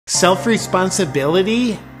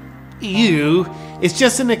Self-responsibility? Ew. It's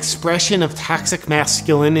just an expression of toxic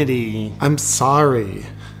masculinity. I'm sorry.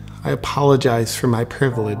 I apologize for my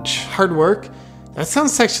privilege. Hard work? That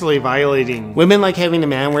sounds sexually violating. Women like having a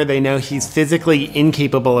man where they know he's physically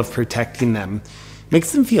incapable of protecting them.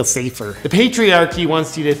 Makes them feel safer. The patriarchy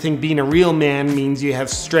wants you to think being a real man means you have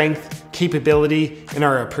strength, capability, and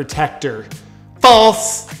are a protector.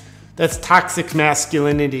 False! That's toxic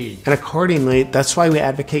masculinity. And accordingly, that's why we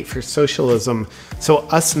advocate for socialism. So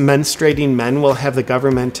us menstruating men will have the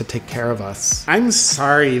government to take care of us. I'm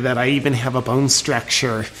sorry that I even have a bone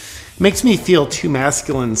structure. It makes me feel too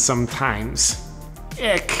masculine sometimes.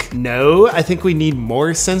 Ick. No, I think we need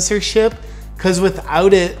more censorship, because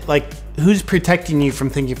without it, like, who's protecting you from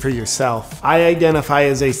thinking for yourself? I identify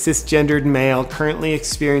as a cisgendered male currently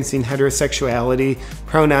experiencing heterosexuality,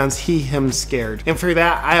 pronouns he, him, scared. And for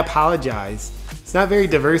that, I apologize. It's not very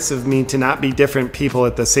diverse of me to not be different people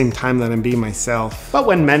at the same time that I'm being myself. But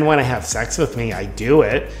when men want to have sex with me, I do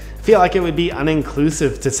it. I feel like it would be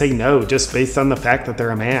uninclusive to say no just based on the fact that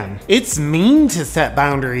they're a man. It's mean to set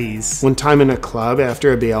boundaries. One time in a club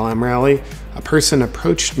after a BLM rally, a person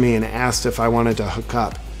approached me and asked if I wanted to hook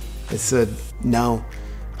up. I said, no,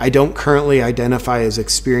 I don't currently identify as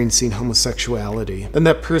experiencing homosexuality. Then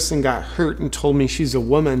that person got hurt and told me she's a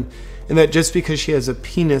woman and that just because she has a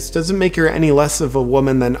penis doesn't make her any less of a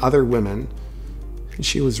woman than other women. And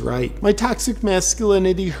she was right. My toxic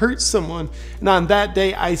masculinity hurt someone, and on that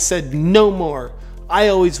day I said no more. I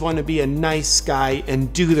always want to be a nice guy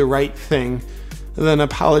and do the right thing. And then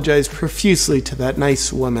apologized profusely to that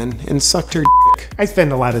nice woman and sucked her dick. I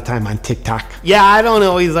spend a lot of time on TikTok. Yeah, I don't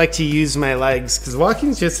always like to use my legs because walking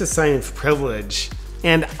is just a sign of privilege.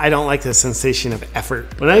 And I don't like the sensation of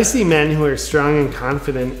effort. When I see men who are strong and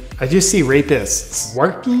confident, I just see rapists.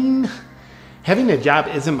 Working? Having a job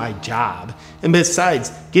isn't my job. And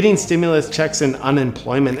besides, getting stimulus checks and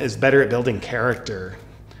unemployment is better at building character.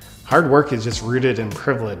 Hard work is just rooted in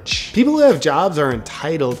privilege. People who have jobs are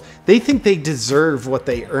entitled. They think they deserve what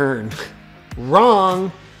they earn.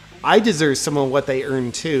 Wrong. I deserve some of what they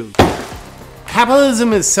earn too.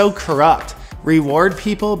 Capitalism is so corrupt. Reward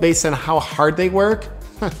people based on how hard they work?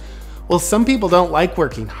 Well, some people don't like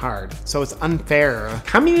working hard, so it's unfair.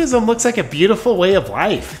 Communism looks like a beautiful way of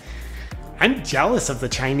life. I'm jealous of the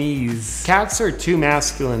Chinese. Cats are too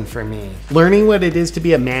masculine for me. Learning what it is to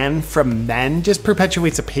be a man from men just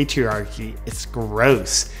perpetuates a patriarchy. It's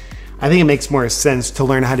gross. I think it makes more sense to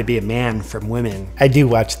learn how to be a man from women. I do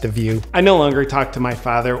watch The View. I no longer talk to my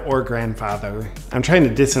father or grandfather. I'm trying to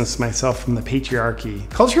distance myself from the patriarchy.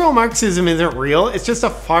 Cultural Marxism isn't real. It's just a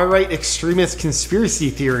far-right extremist conspiracy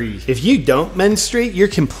theory. If you don't menstruate, you're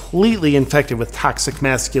completely infected with toxic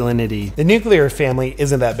masculinity. The nuclear family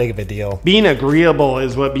isn't that big of a deal. Being agreeable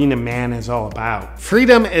is what being a man is all about.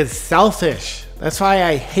 Freedom is selfish. That's why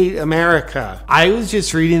I hate America. I was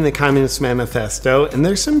just reading the Communist Manifesto, and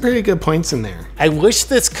there's some pretty good points in there. I wish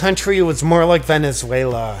this country was more like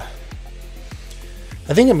Venezuela.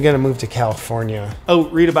 I think I'm gonna move to California. Oh,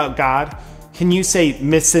 read about God? Can you say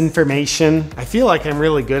misinformation? I feel like I'm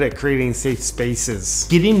really good at creating safe spaces.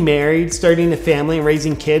 Getting married, starting a family, and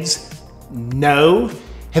raising kids? No.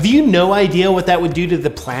 Have you no idea what that would do to the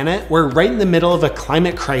planet? We're right in the middle of a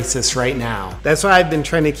climate crisis right now. That's why I've been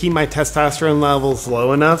trying to keep my testosterone levels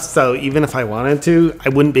low enough so even if I wanted to, I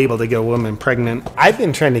wouldn't be able to get a woman pregnant. I've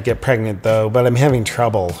been trying to get pregnant though, but I'm having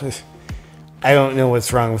trouble. I don't know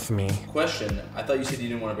what's wrong with me. Question, I thought you said you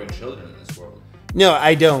didn't want to bring children in this world. No,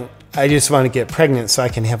 I don't. I just want to get pregnant so I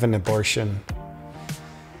can have an abortion.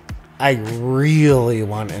 I really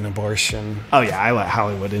want an abortion. Oh yeah, I let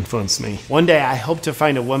Hollywood influence me. One day I hope to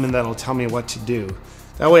find a woman that'll tell me what to do.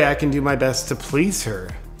 That way I can do my best to please her,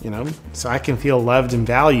 you know, so I can feel loved and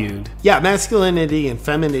valued. Yeah, masculinity and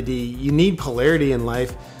femininity, you need polarity in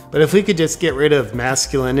life, but if we could just get rid of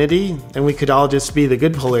masculinity, then we could all just be the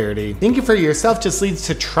good polarity. Thinking for yourself just leads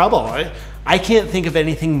to trouble. I can't think of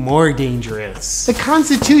anything more dangerous. The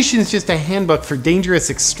Constitution is just a handbook for dangerous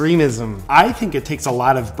extremism. I think it takes a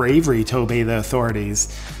lot of bravery to obey the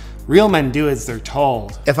authorities. Real men do as they're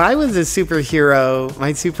told. If I was a superhero,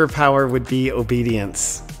 my superpower would be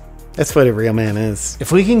obedience. That's what a real man is.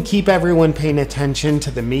 If we can keep everyone paying attention to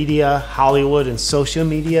the media, Hollywood, and social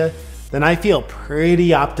media, then I feel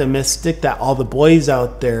pretty optimistic that all the boys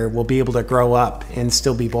out there will be able to grow up and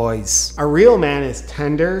still be boys. A real man is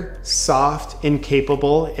tender, soft, and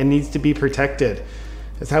capable, and needs to be protected.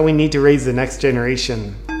 That's how we need to raise the next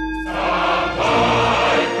generation.